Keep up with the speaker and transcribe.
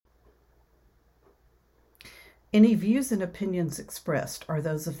Any views and opinions expressed are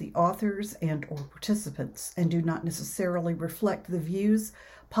those of the authors and/or participants and do not necessarily reflect the views,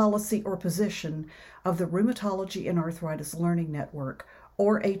 policy, or position of the Rheumatology and Arthritis Learning Network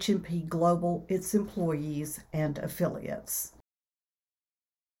or HMP Global, its employees, and affiliates.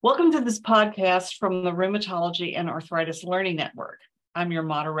 Welcome to this podcast from the Rheumatology and Arthritis Learning Network. I'm your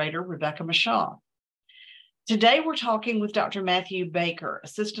moderator, Rebecca Mashaw. Today, we're talking with Dr. Matthew Baker,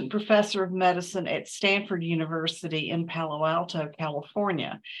 Assistant Professor of Medicine at Stanford University in Palo Alto,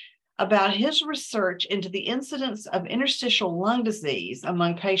 California, about his research into the incidence of interstitial lung disease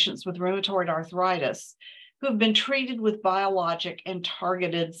among patients with rheumatoid arthritis who have been treated with biologic and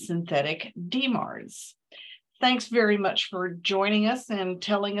targeted synthetic DMARDs. Thanks very much for joining us and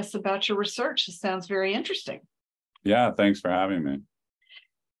telling us about your research. This sounds very interesting. Yeah, thanks for having me.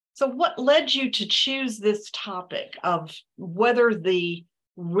 So what led you to choose this topic of whether the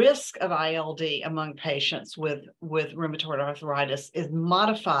risk of ILD among patients with rheumatoid arthritis is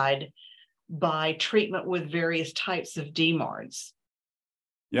modified by treatment with various types of DMARDs?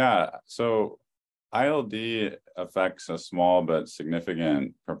 Yeah, so ILD affects a small but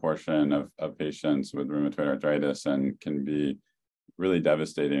significant proportion of patients with rheumatoid arthritis and can be really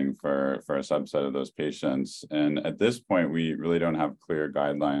devastating for a subset of those patients. And at this point, we really don't have clear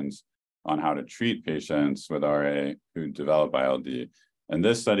guidelines on how to treat patients with RA who develop ILD. And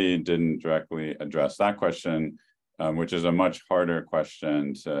this study didn't directly address that question, which is a much harder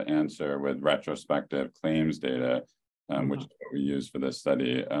question to answer with retrospective claims data, which is what we use for this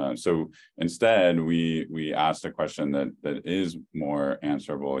study. So instead, we asked a question that is more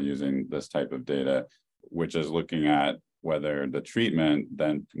answerable using this type of data, which is looking at whether the treatment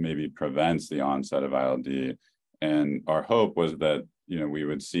then maybe prevents the onset of ILD. And our hope was that, we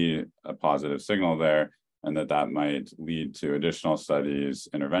would see a positive signal there and that might lead to additional studies,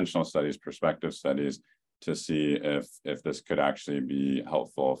 interventional studies, prospective studies to see if this could actually be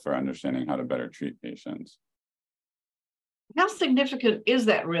helpful for understanding how to better treat patients. How significant is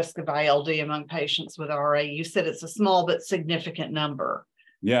that risk of ILD among patients with RA? You said it's a small but significant number.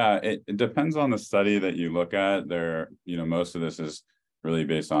 Yeah, it depends on the study that you look at. Most of this is really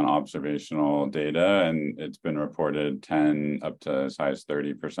based on observational data, and it's been reported 10 up to as high as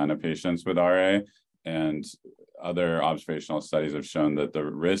 30% of patients with RA. And other observational studies have shown that the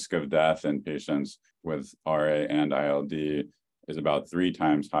risk of death in patients with RA and ILD is about 3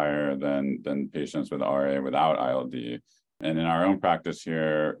 times higher than patients with RA without ILD. And in our own practice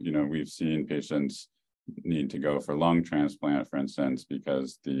here, we've seen patients need to go for lung transplant, for instance,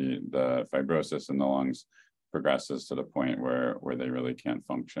 because the fibrosis in the lungs progresses to the point where they really can't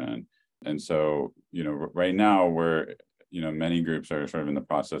function. And so, right now many groups are sort of in the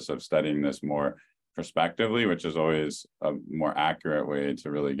process of studying this more prospectively, which is always a more accurate way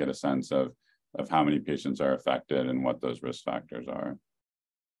to really get a sense of how many patients are affected and what those risk factors are.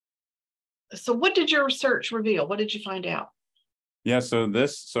 So what did your research reveal? What did you find out? Yeah, so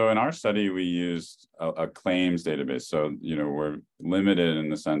in our study, we used a claims database. So, we're limited in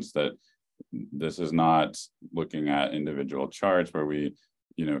the sense that this is not looking at individual charts where we,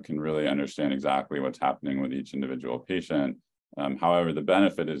 can really understand exactly what's happening with each individual patient. However, the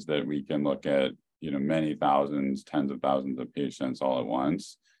benefit is that we can look at, many thousands, tens of thousands of patients all at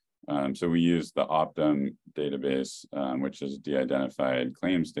once. So we used the Optum database, which is de-identified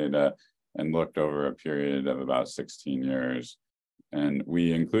claims data, and looked over a period of about 16 years. And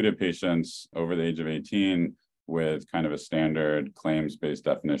we included patients over the age of 18 with kind of a standard claims-based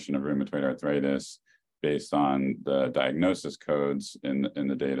definition of rheumatoid arthritis based on the diagnosis codes in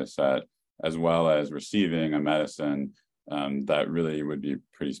the data set, as well as receiving a medicine that really would be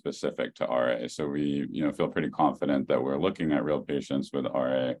pretty specific to RA. So we feel pretty confident that we're looking at real patients with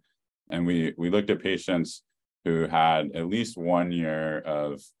RA. And we looked at patients who had at least 1 year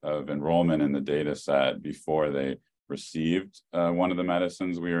of enrollment in the data set before they received one of the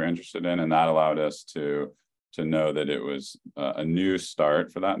medicines we were interested in, and that allowed us to know that it was a new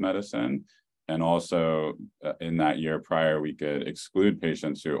start for that medicine. And also in that year prior, we could exclude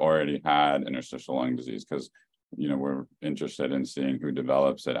patients who already had interstitial lung disease because, we're interested in seeing who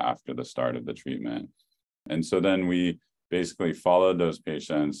develops it after the start of the treatment. And so then we basically followed those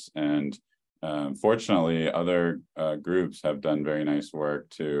patients, and fortunately, other groups have done very nice work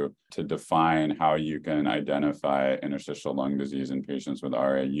to define how you can identify interstitial lung disease in patients with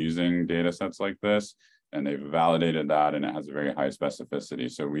RA using data sets like this. And they've validated that, and it has a very high specificity.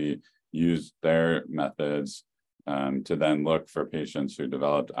 So we used their methods to then look for patients who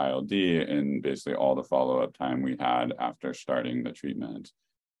developed ILD in basically all the follow-up time we had after starting the treatment.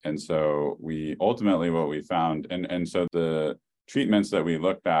 And so we ultimately what we found, and so the treatments that we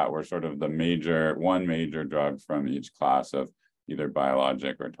looked at were sort of one major drug from each class of either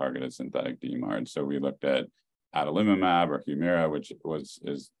biologic or targeted synthetic DMARDs. So we looked at adalimumab or Humira, which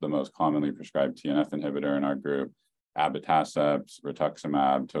is the most commonly prescribed TNF inhibitor in our group, abatacept,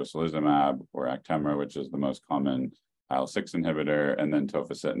 rituximab, tocilizumab, or Actemra, which is the most common IL-6 inhibitor, and then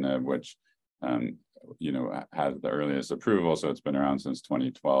tofacitinib, which has the earliest approval, so it's been around since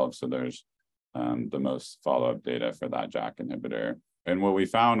 2012. So there's the most follow-up data for that JAK inhibitor. And what we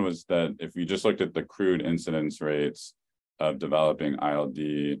found was that if you just looked at the crude incidence rates of developing ILD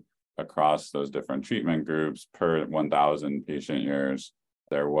across those different treatment groups per 1,000 patient years,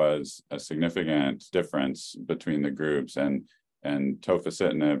 there was a significant difference between the groups, and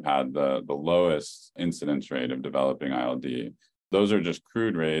tofacitinib had the lowest incidence rate of developing ILD. Those are just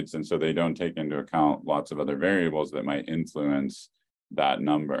crude rates, and so they don't take into account lots of other variables that might influence that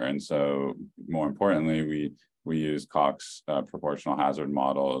number. And so more importantly, we use Cox proportional hazard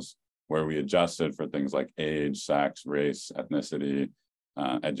models where we adjusted for things like age, sex, race, ethnicity,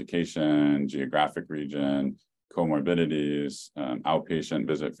 education, geographic region, comorbidities, outpatient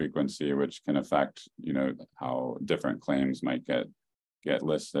visit frequency, which can affect, how different claims might get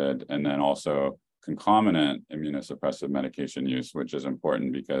listed, and then also concomitant immunosuppressive medication use, which is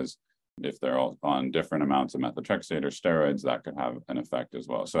important because if they're all on different amounts of methotrexate or steroids, that could have an effect as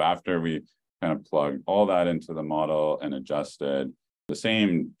well. So after we kind of plugged all that into the model and adjusted, the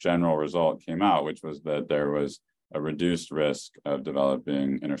same general result came out, which was that there was a reduced risk of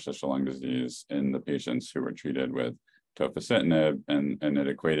developing interstitial lung disease in the patients who were treated with tofacitinib, and it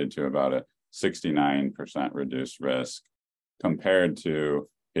equated to about a 69% reduced risk compared to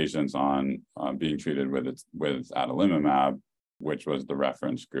patients on being treated with adalimumab, which was the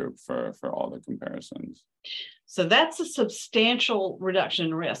reference group for all the comparisons. So that's a substantial reduction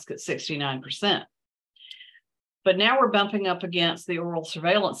in risk at 69%. But now we're bumping up against the oral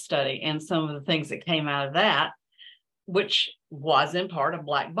surveillance study and some of the things that came out of that, which was in part a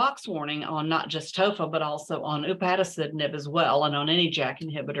black box warning on not just tofa, but also on upadacitinib as well, and on any JAK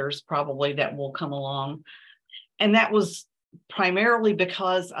inhibitors probably that will come along. And that was primarily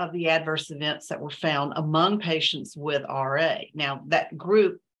because of the adverse events that were found among patients with RA. Now, that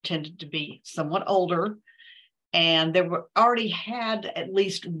group tended to be somewhat older, and they already had at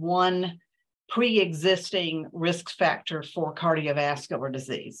least one pre-existing risk factor for cardiovascular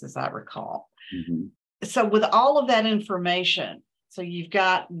disease, as I recall. Mm-hmm. So with all of that information, so you've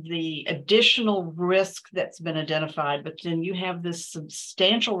got the additional risk that's been identified, but then you have this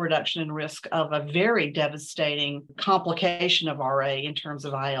substantial reduction in risk of a very devastating complication of RA in terms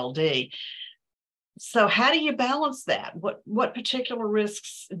of ILD. So how do you balance that? What particular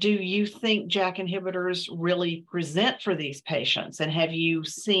risks do you think JAK inhibitors really present for these patients? And have you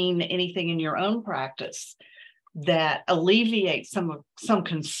seen anything in your own practice that alleviates some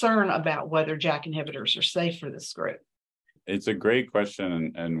concern about whether JAK inhibitors are safe for this group? It's a great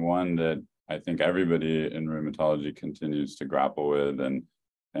question, and one that I think everybody in rheumatology continues to grapple with,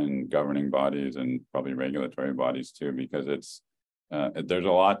 and governing bodies and probably regulatory bodies too, because there's a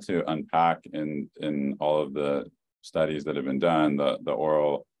lot to unpack in all of the studies that have been done, the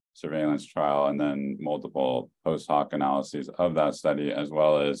oral surveillance trial, and then multiple post hoc analyses of that study, as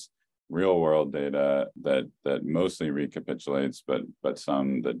well as real world data that mostly recapitulates, but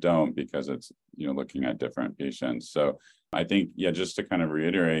some that don't, because it's looking at different patients. So I think, just to kind of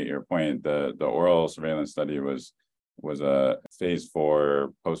reiterate your point, the oral surveillance study was a phase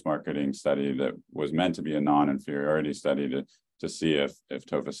 4 post-marketing study that was meant to be a non-inferiority study to see if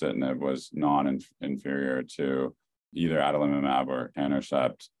tofacitinib was non-inferior to either adalimumab or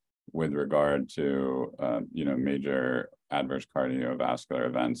etanercept with regard to major adverse cardiovascular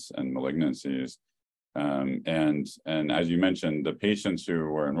events and malignancies. And as you mentioned, the patients who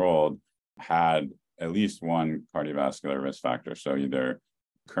were enrolled had at least one cardiovascular risk factor. So either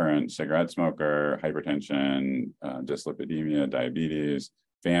current cigarette smoker, hypertension, dyslipidemia, diabetes,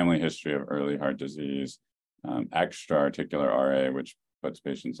 family history of early heart disease, extra-articular RA, which puts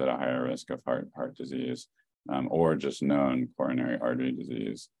patients at a higher risk of heart disease, or just known coronary artery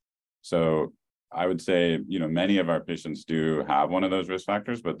disease. So I would say, many of our patients do have one of those risk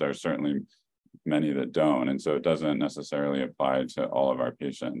factors, but there's certainly many that don't. And so it doesn't necessarily apply to all of our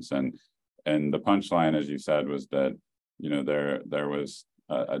patients. And the punchline, as you said, was that, there was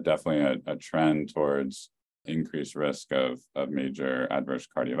definitely a trend towards increased risk of major adverse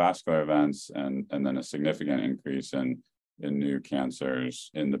cardiovascular events, and then a significant increase in new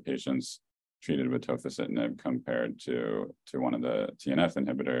cancers in the patients treated with tofacitinib compared to one of the TNF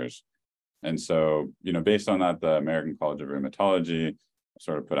inhibitors. And so, based on that, the American College of Rheumatology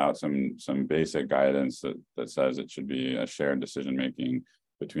sort of put out some basic guidance that says it should be a shared decision making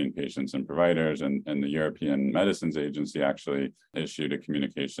between patients and providers. And the European Medicines Agency actually issued a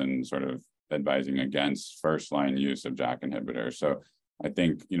communication sort of advising against first-line use of JAK inhibitors. So I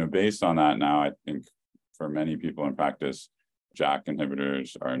think, based on that now, I think for many people in practice, JAK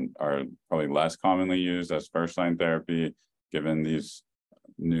inhibitors are probably less commonly used as first-line therapy, given these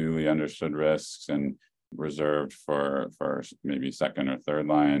newly understood risks, and reserved for maybe second or third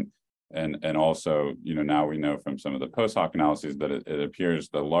line. And also, now we know from some of the post hoc analyses that it appears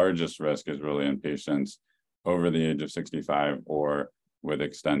the largest risk is really in patients over the age of 65 or with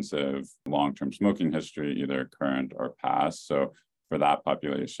extensive long-term smoking history, either current or past. So for that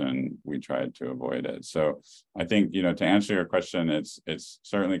population, we tried to avoid it. So I think, to answer your question, it's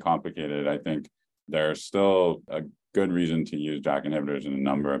certainly complicated. I think there's still a good reason to use JAK inhibitors in a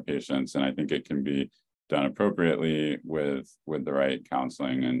number of patients, and I think it can be done appropriately with the right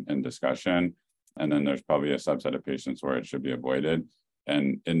counseling and discussion. And then there's probably a subset of patients where it should be avoided.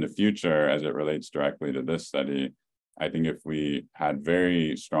 And in the future, as it relates directly to this study, I think if we had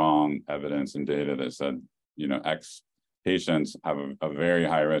very strong evidence and data that said, X patients have a very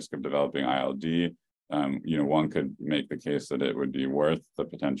high risk of developing ILD, one could make the case that it would be worth the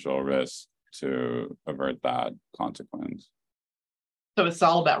potential risk to avert that consequence. So it's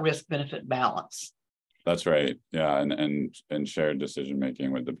all about risk-benefit balance. That's right. Yeah, and shared decision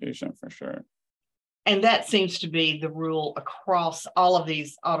making with the patient for sure. And that seems to be the rule across all of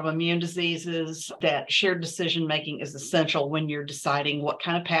these autoimmune diseases, that shared decision making is essential when you're deciding what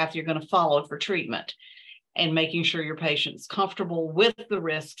kind of path you're going to follow for treatment, and making sure your patient's comfortable with the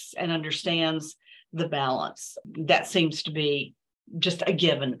risks and understands the balance. That seems to be just a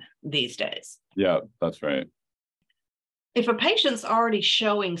given these days. Yeah, that's right. If a patient's already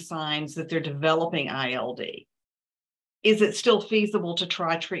showing signs that they're developing ILD, is it still feasible to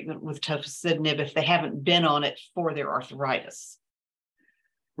try treatment with tofacitinib if they haven't been on it for their arthritis?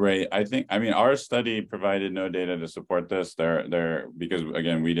 Right. Our study provided no data to support this. Because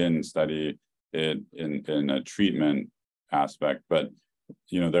again, we didn't study it in a treatment aspect, but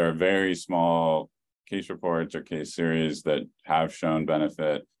there are very small case reports or case series that have shown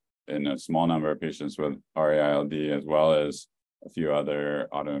benefit in a small number of patients with RA-ILD, as well as a few other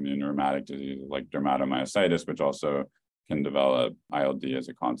autoimmune rheumatic diseases like dermatomyositis, which also can develop ILD as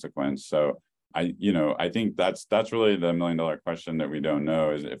a consequence. So I think that's really the $1 million question that we don't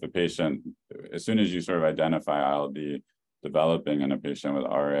know, is if a patient, as soon as you sort of identify ILD developing in a patient with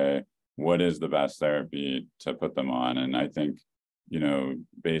RA, what is the best therapy to put them on? And I think,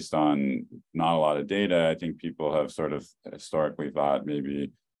 based on not a lot of data, I think people have sort of historically thought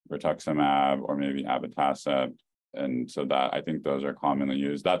maybe rituximab or maybe abatacept. And so that, I think those are commonly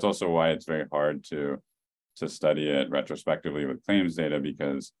used. That's also why it's very hard to study it retrospectively with claims data,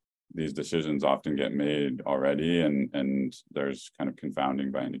 because these decisions often get made already and there's kind of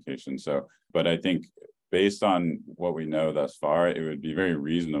confounding by indication. So, but I think based on what we know thus far, it would be very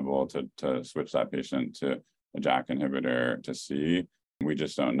reasonable to switch that patient to a JAK inhibitor to see. We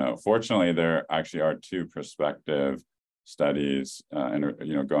just don't know. Fortunately, there actually are two prospective studies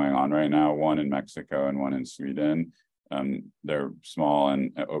going on right now, one in Mexico and one in Sweden. They're small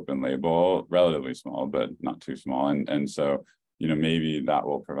and open label, relatively small, but not too small. And so, maybe that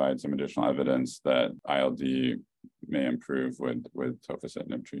will provide some additional evidence that ILD may improve with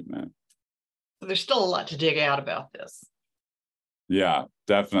tofacitinib treatment. So there's still a lot to dig out about this. Yeah,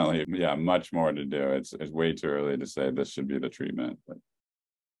 definitely. Yeah, much more to do. It's way too early to say this should be the treatment.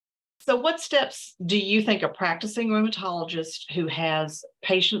 So what steps do you think a practicing rheumatologist who has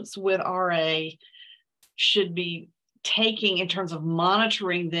patients with RA should be taking in terms of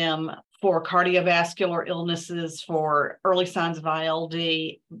monitoring them for cardiovascular illnesses, for early signs of ILD,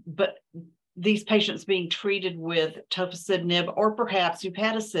 but these patients being treated with tofacitinib or perhaps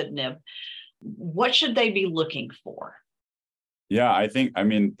upadacitinib? What should they be looking for? Yeah,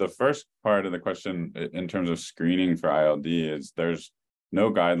 the first part of the question in terms of screening for ILD is there's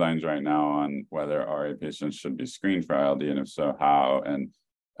no guidelines right now on whether RA patients should be screened for ILD, and if so, how. And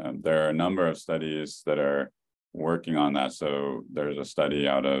there are a number of studies that are working on that. So there's a study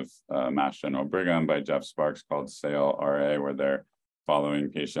out of Mass General Brigham by Jeff Sparks called SAIL RA, where they're following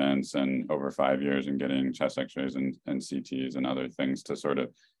patients and over 5 years and getting chest x-rays and CTs and other things to sort of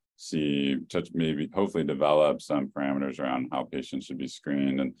see, to maybe hopefully develop some parameters around how patients should be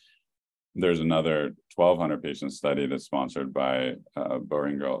screened. And there's another 1,200 patient study that's sponsored by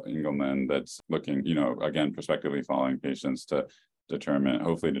Boehringer Ingelheim that's looking, again, prospectively following patients to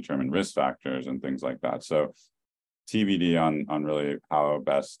hopefully determine risk factors and things like that. So TBD on really how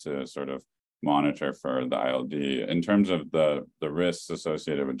best to sort of monitor for the ILD. In terms of the risks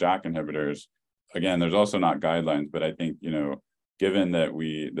associated with JAK inhibitors, again, there's also not guidelines, but I think, given that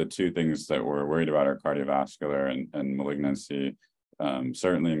the two things that we're worried about are cardiovascular and malignancy,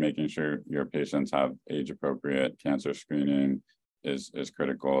 certainly making sure your patients have age-appropriate cancer screening is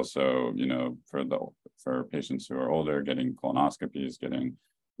critical. So, for patients who are older, getting colonoscopies, getting,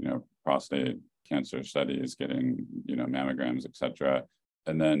 prostate cancer studies, getting, mammograms, et cetera.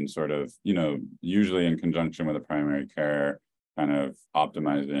 And then sort of, usually in conjunction with a primary care, kind of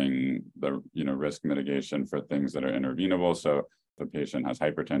optimizing the, risk mitigation for things that are intervenable. So if a patient has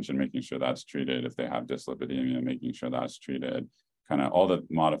hypertension, making sure that's treated. If they have dyslipidemia, making sure that's treated. Kind of all the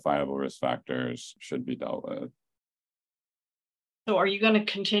modifiable risk factors should be dealt with. So are you going to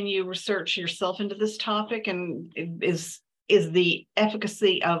continue research yourself into this topic? And is the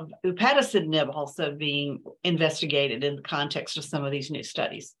efficacy of upadacitinib also being investigated in the context of some of these new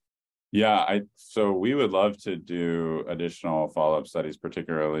studies? Yeah, so we would love to do additional follow-up studies,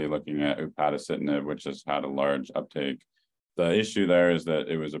 particularly looking at upadacitinib, which has had a large uptake. The issue there is that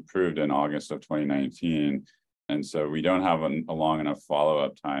it was approved in August of 2019, and so we don't have a long enough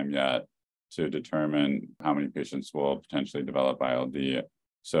follow-up time yet to determine how many patients will potentially develop ILD.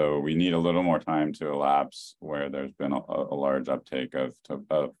 So we need a little more time to elapse where there's been a large uptake of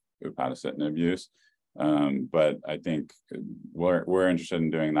upadacitinib use. But I think we're interested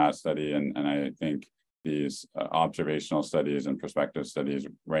in doing that study, and I think these observational studies and prospective studies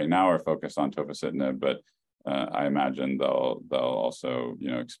right now are focused on tofacitinib, but I imagine they'll also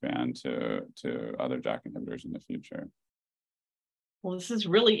expand to other JAK inhibitors in the future. Well, this is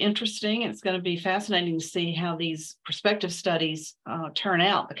really interesting. It's going to be fascinating to see how these prospective studies turn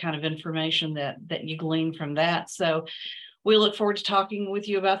out, the kind of information that you glean from that. So we look forward to talking with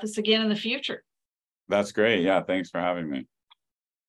you about this again in the future. That's great. Yeah, thanks for having me.